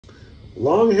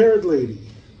Long-haired lady.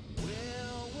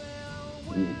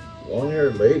 Ooh,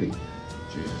 long-haired lady.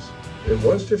 Jesus. It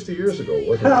was 50 years ago,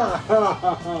 wasn't it?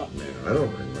 Man, I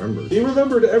don't remember. He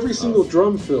remembered every single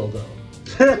drum fill, though.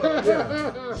 Well,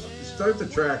 yeah. Start the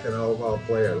track and I'll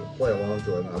play along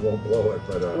to it. And I won't blow it,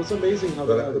 but It's amazing how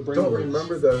the brain don't works.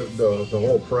 remember the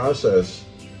whole process.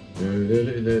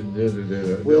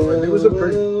 It was a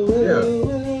pretty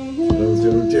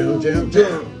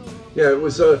yeah. It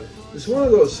was one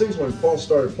of those things when Paul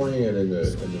started playing it in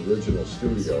the original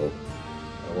studio.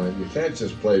 I went, you can't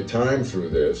just play time through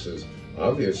this.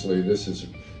 Obviously this is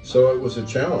so. It was a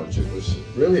challenge. It was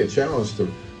really a challenge to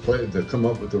come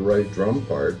up with the right drum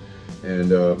part,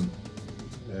 and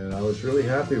I was really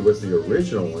happy with the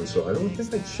original one. So I don't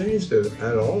think I changed it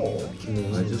at all.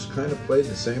 Mm-hmm. I just kind of played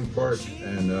the same part,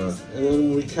 and then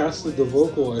when we casted the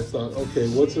vocal, I thought, okay,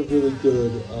 what's a really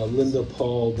good Linda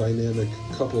Paul dynamic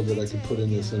couple that I could put in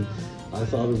this? And I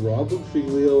thought of Rob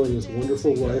Bonfiglio and his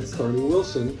wonderful wife, Carnie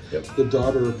Wilson, the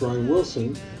daughter of Brian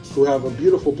Wilson, who have a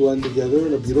beautiful blend together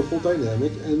and a beautiful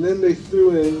dynamic. And then they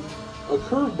threw in a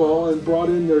curveball and brought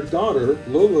in their daughter,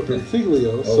 Lola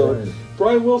Bonfiglio. Right.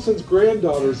 Brian Wilson's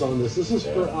granddaughter's on this. This is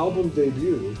her album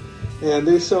debut. And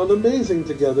they sound amazing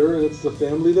together. And it's the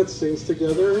family that sings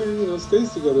together and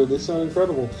stays together. They sound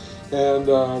incredible. And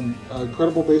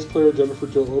incredible bass player Jennifer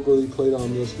Jo Oberle played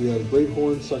on this. We had a great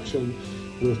horn section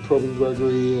with Probyn,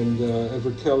 Gregory, and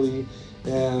Everett Kelly,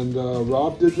 and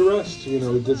Rob did the rest. He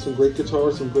did some great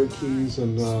guitar, some great keys,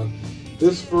 and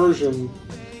this version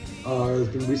has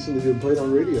been recently played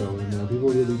on radio, and people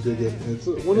really dig it. And it's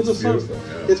one of the songs.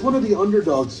 Yeah. It's one of the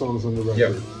underdog songs on the record.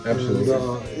 Yep, absolutely.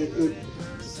 And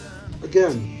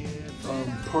again,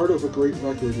 part of a great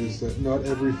record is that not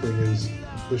everything is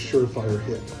the surefire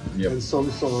hit, and some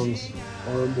songs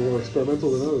are more experimental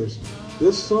than others.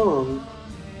 This song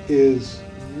is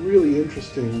really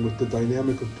interesting with the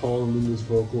dynamic of Paul and Linda's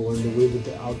vocal and the way that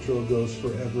the outro goes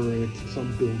forever and it keeps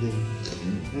on building.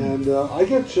 And I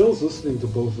get chills listening to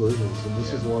both versions, and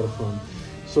this is a lot of fun.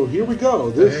 So here we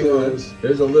go.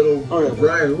 There's a little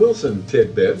Brian Wilson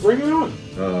tidbit. Bring it on.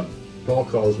 Paul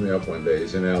calls me up one day.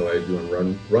 He's in LA doing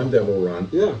Run Devil Run.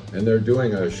 Yeah. And they're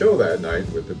doing a show that night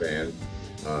with the band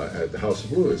at the House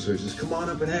of Blues. So he says, "Come on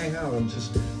up and hang out.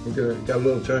 Got a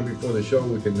little time before the show.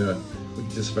 We can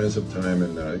just spend some time,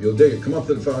 and you'll dig it. Come up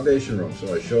to the Foundation Room."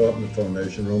 So I show up in the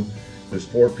Foundation Room. There's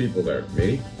 4 people there: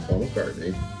 me, Paul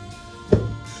McCartney,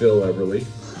 Phil Everly,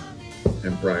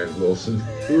 and Brian Wilson.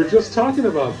 We were just talking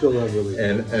about Phil Everly.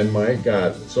 And my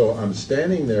God, so I'm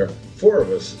standing there, 4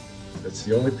 of us. That's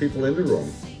the only people in the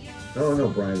room. No,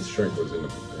 Brian's shrink was in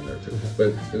there too.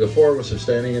 But the 4 of us are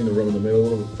standing in the room, in the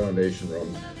middle of the Foundation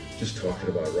Room, just talking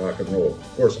about rock and roll.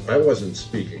 Of course, I wasn't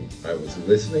speaking. I was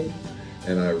listening,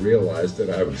 and I realized that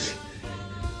I was.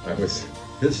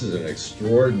 This is an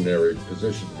extraordinary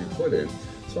position to be put in.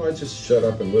 So I just shut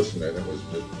up and listened, and it was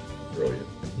just brilliant.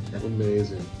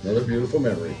 Amazing. Another beautiful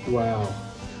memory. Wow,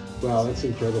 that's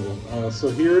incredible. So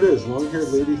here it is, Long-Haired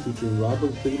Lady featuring Rob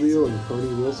Bonfiglio and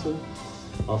Carnie Wilson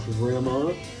off of Ram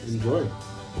On. Enjoy.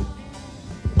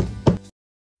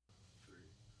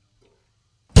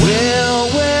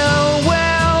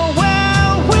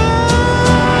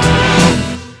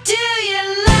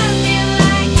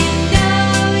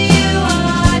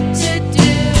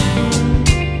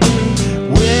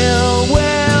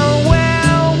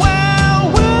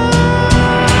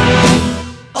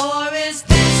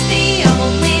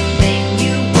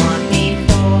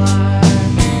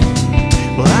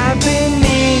 I've been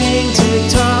meaning to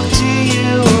talk to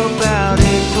you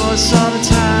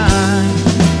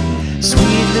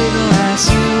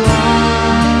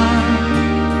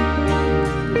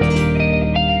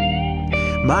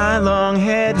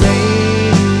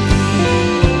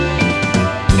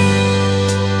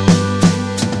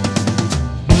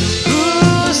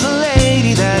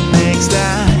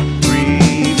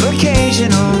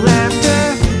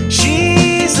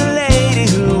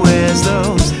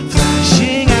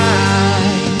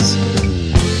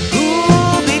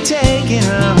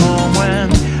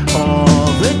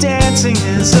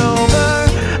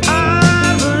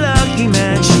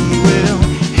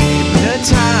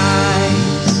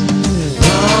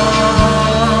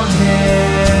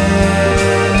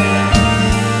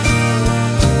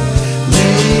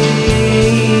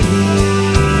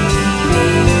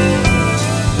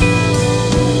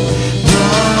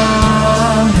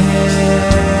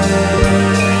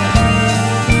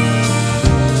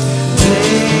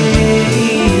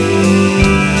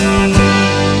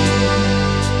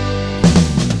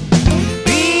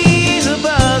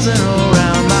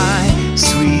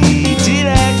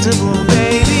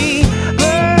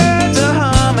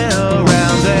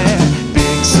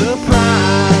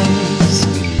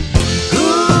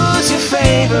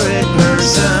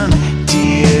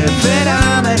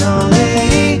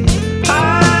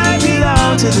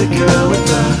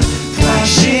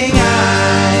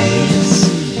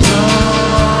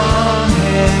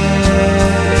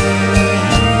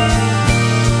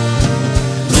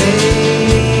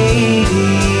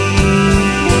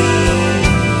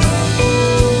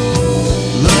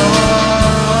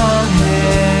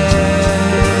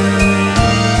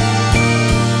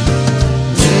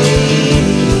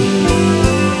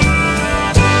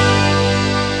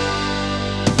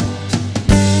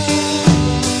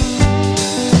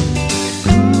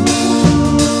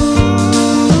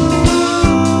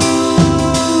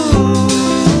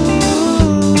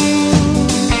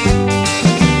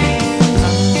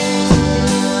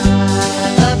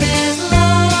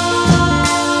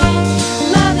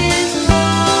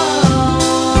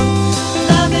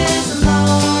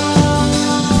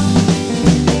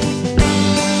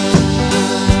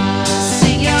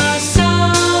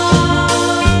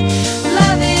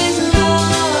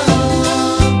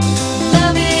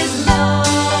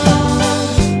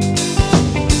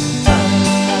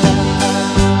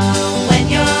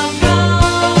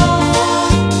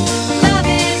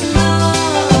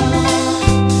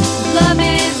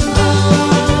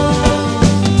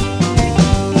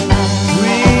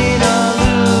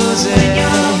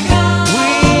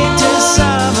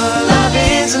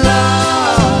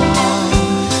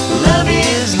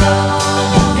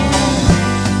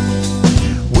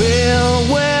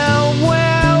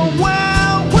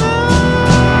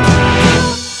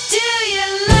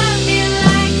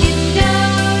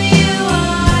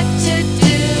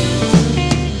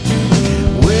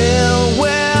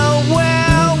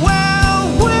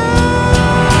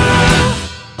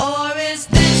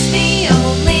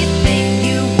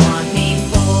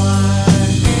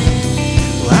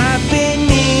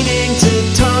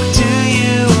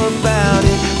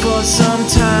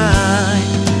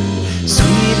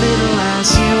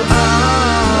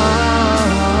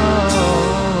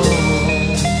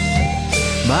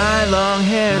my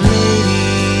long-haired lady.